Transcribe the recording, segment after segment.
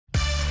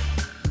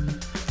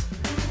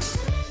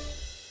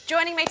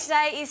Joining me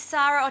today is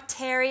Sarah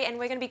O'Terry, and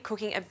we're going to be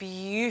cooking a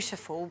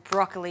beautiful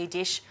broccoli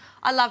dish.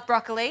 I love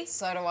broccoli.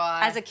 So do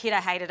I. As a kid,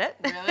 I hated it.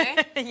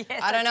 Really?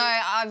 Yes, I don't know.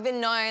 I've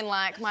been known,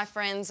 like, my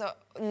friends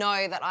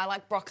know that I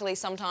like broccoli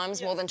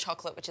sometimes more than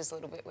chocolate, which is a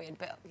little bit weird,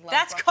 but love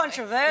That's broccoli.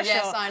 controversial.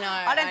 Yes, I know.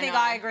 I don't think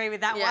I agree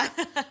with that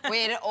one.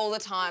 We eat it all the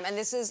time, and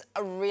this is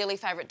a really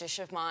favourite dish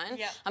of mine.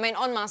 Yep. I mean,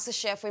 on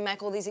MasterChef, we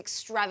make all these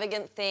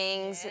extravagant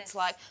things. Yes. It's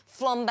like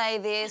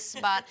flambe this,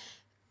 but...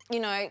 You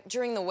know,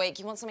 during the week,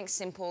 you want something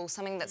simple,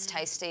 something that's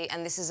tasty,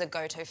 and this is a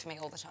go-to for me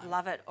all the time.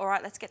 Love it. All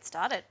right, let's get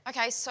started.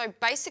 Okay, so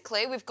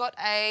basically, we've got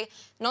a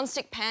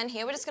non-stick pan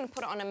here. We're just going to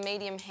put it on a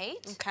medium heat.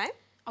 Okay.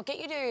 I'll get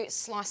you to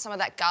slice some of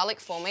that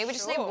garlic for me. We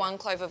just need 1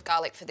 clove of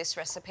garlic for this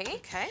recipe.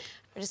 Okay.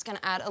 We're just going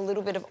to add a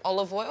little bit of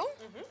olive oil.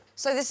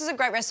 So this is a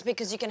great recipe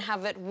because you can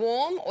have it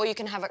warm or you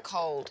can have it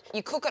cold.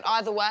 You cook it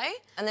either way,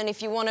 and then if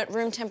you want it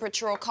room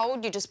temperature or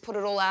cold, you just put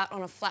it all out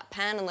on a flat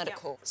pan and let it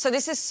cook. So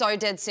this is so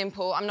dead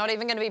simple. I'm not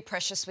even going to be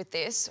precious with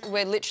this.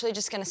 We're literally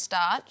just going to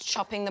start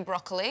chopping the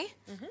broccoli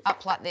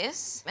up like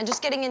this and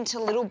just getting into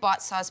little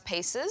bite-sized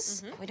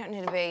pieces. We don't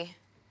need to be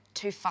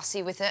too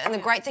fussy with it. And the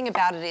great thing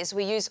about it is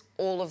we use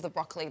all of the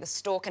broccoli, the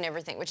stalk and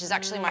everything, which is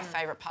actually my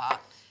favourite part.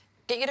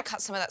 Get you to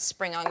cut some of that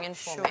spring onion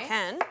for me. Sure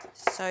can.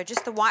 So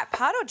just the white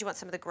part, or do you want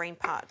some of the green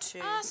part too?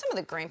 Some of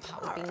the green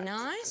part would be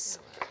nice.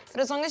 But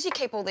as long as you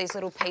keep all these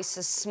little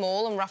pieces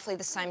small and roughly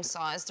the same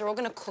size, they're all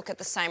going to cook at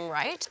the same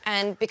rate.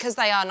 And because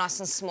they are nice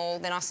and small,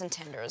 they're nice and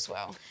tender as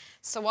well.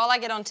 So while I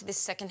get onto this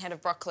second head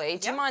of broccoli,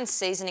 do you mind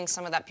seasoning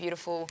some of that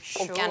beautiful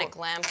organic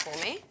lamb for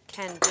me?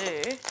 Can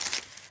do.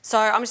 So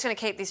I'm just going to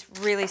keep this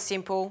really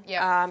simple.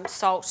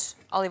 Salt,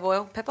 olive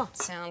oil, pepper.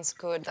 Sounds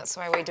good. That's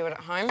the way we do it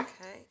at home.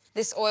 Okay.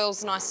 This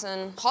oil's nice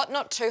and hot,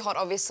 not too hot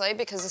obviously,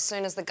 because as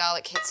soon as the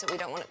garlic hits it, we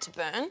don't want it to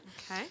burn.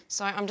 Okay.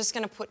 So I'm just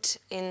going to put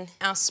in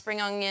our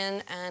spring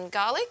onion and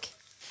garlic.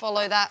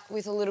 Follow that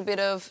with a little bit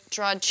of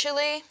dried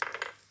chilli,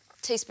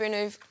 teaspoon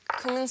of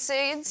cumin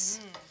seeds.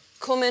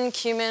 Cumin.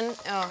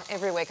 Oh,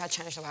 every week I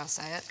change the way I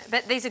say it.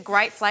 But these are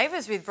great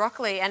flavours with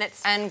broccoli, and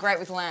it's... And great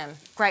with lamb.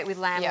 Great with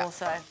lamb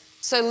also.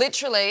 So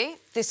literally,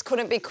 this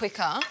couldn't be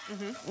quicker.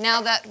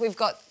 Now that we've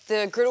got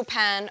the griddle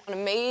pan on a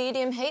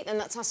medium heat, and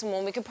that's nice and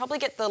warm, we could probably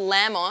get the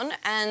lamb on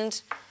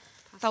and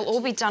they'll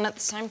all be done at the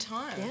same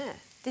time. Yeah,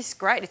 this is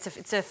great. It's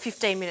a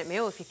 15-minute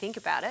meal if you think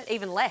about it,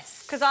 even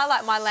less. Because I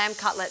like my lamb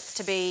cutlets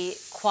to be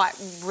quite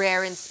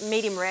rare and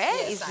medium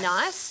rare is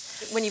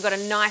nice. When you've got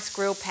a nice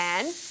grill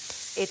pan,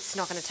 it's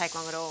not going to take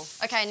long at all.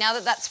 Okay, now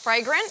that that's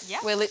fragrant,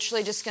 we're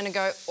literally just going to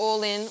go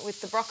all in with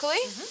the broccoli.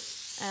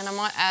 And I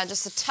might add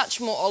just a touch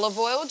more olive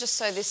oil just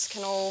so this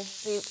can all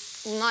be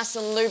nice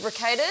and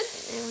lubricated.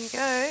 There we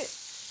go.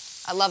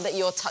 I love that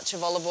your touch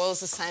of olive oil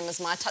is the same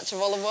as my touch of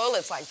olive oil.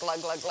 It's like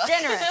glug, glug, glug.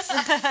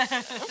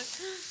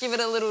 Generous. Give it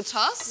a little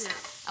toss.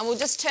 And we'll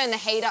just turn the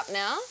heat up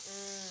now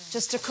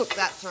just to cook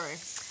that through.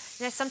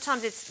 You know,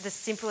 sometimes it's the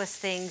simplest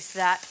things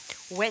that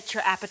whet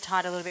your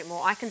appetite a little bit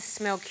more. I can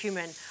smell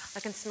cumin, I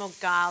can smell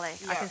garlic,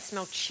 I can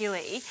smell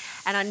chilli,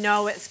 and I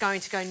know it's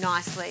going to go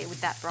nicely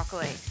with that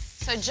broccoli.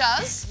 So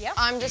Juz,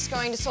 I'm just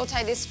going to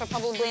saute this for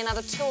probably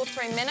another 2 or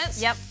 3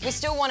 minutes. We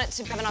still want it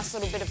to have a nice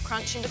little bit of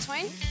crunch in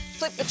between.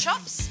 Flip the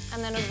chops,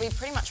 and then it'll be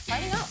pretty much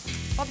plating up.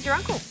 Bob's your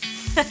uncle.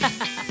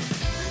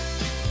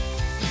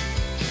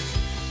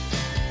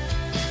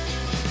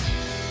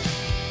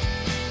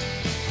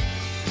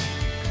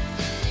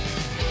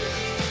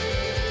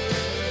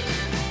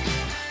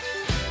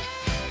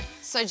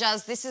 So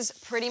Juz, this is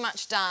pretty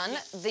much done.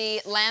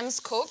 The lamb's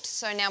cooked,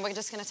 so now we're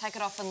just going to take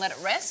it off and let it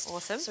rest.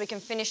 Awesome. So we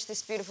can finish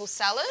this beautiful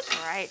salad.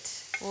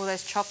 Great. All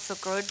those chops look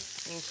good.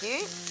 Thank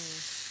you.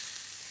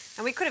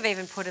 And we could have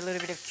even put a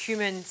little bit of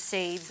cumin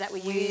seeds that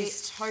we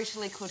used.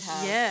 Totally could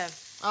have. Yeah.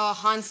 Oh,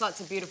 hindsight's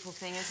a beautiful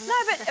thing, isn't it?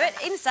 No,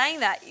 but in saying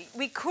that,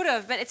 we could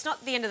have, but it's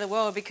not the end of the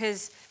world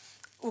because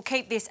we'll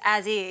keep this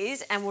as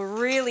is and we'll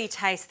really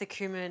taste the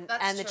cumin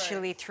and the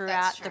chilli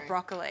throughout the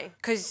broccoli.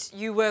 Because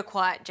you were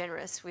quite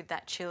generous with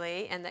that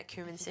chilli and that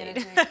cumin seed.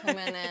 You gotta do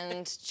cumin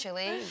and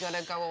chilli, you've got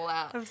to go all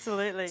out.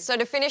 Absolutely. So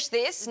to finish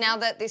this, now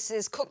that this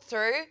is cooked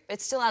through,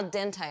 it's still al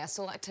dente. I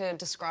still like to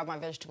describe my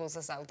vegetables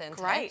as al dente.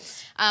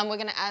 Great. We're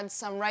going to add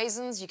some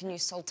raisins. You can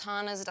use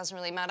sultanas, it doesn't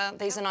really matter.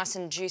 These are nice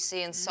and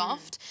juicy and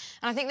soft.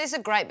 And I think these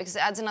are great because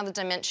it adds another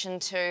dimension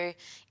to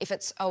if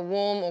it's a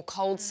warm or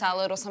cold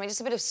salad or something,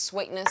 just a bit of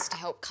sweetness to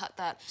help cut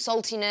that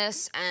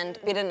saltiness and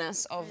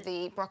bitterness of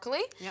the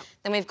broccoli.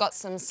 Then we've got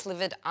some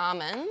slivered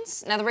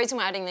almonds. Now the reason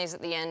we're adding these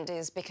at the end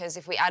is because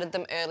if we added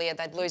them earlier,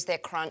 they'd lose their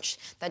crunch,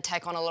 they'd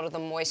take on a lot of the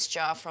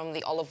moisture from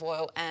the olive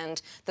oil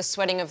and the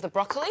sweating of the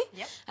broccoli.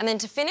 And then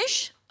to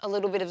finish, a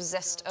little bit of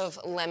zest of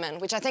lemon,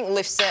 which I think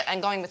lifts it,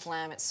 and going with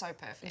lamb, it's so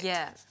perfect.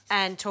 Yeah,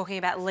 and talking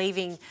about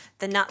leaving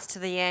the nuts to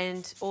the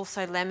end,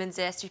 also lemon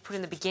zest you put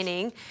in the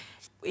beginning,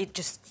 it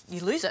just,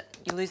 you lose it.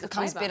 You lose the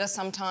flavour. It becomes bitter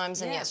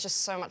sometimes, and it's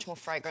just so much more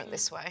fragrant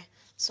this way.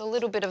 So a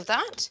little bit of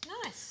that.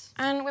 Nice.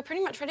 And we're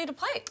pretty much ready to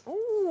plate.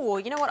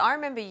 Ooh, you know what? I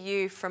remember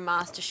you from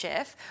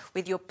MasterChef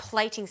with your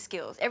plating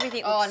skills.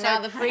 Everything looks so now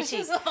the pretty.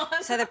 pressure's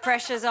on. So the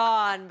pressure's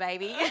on,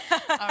 baby.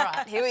 All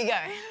right, here we go.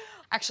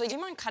 Actually, do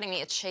you mind cutting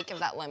me a cheek of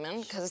that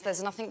lemon? Because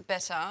there's nothing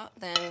better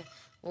than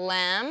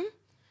lamb,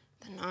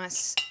 the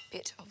nice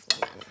bit of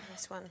lemon.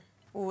 This one.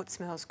 Oh, it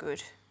smells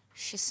good.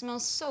 She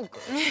smells so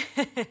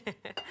good.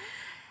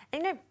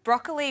 And you know,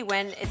 broccoli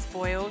when it's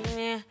boiled,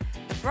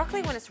 but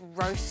broccoli when it's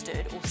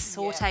roasted or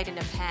sautéed in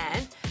a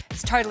pan,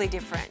 it's totally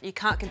different. You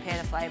can't compare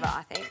the flavour,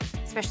 I think,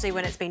 especially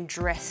when it's been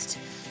dressed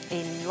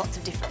in lots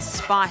of different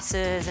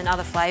spices and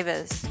other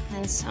flavours.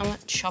 And some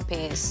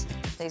choppies.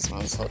 These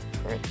ones look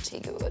pretty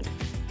good.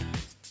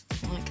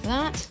 Like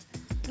that.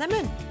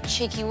 Lemon.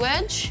 Cheeky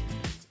wedge.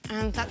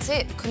 And that's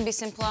it. Couldn't be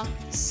simpler.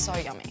 So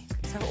yummy.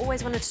 So I've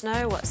always wanted to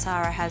know what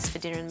Sarah has for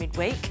dinner in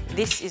midweek.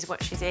 This is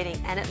what she's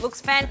eating and it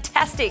looks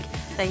fantastic.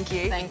 Thank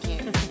you. Thank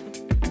you.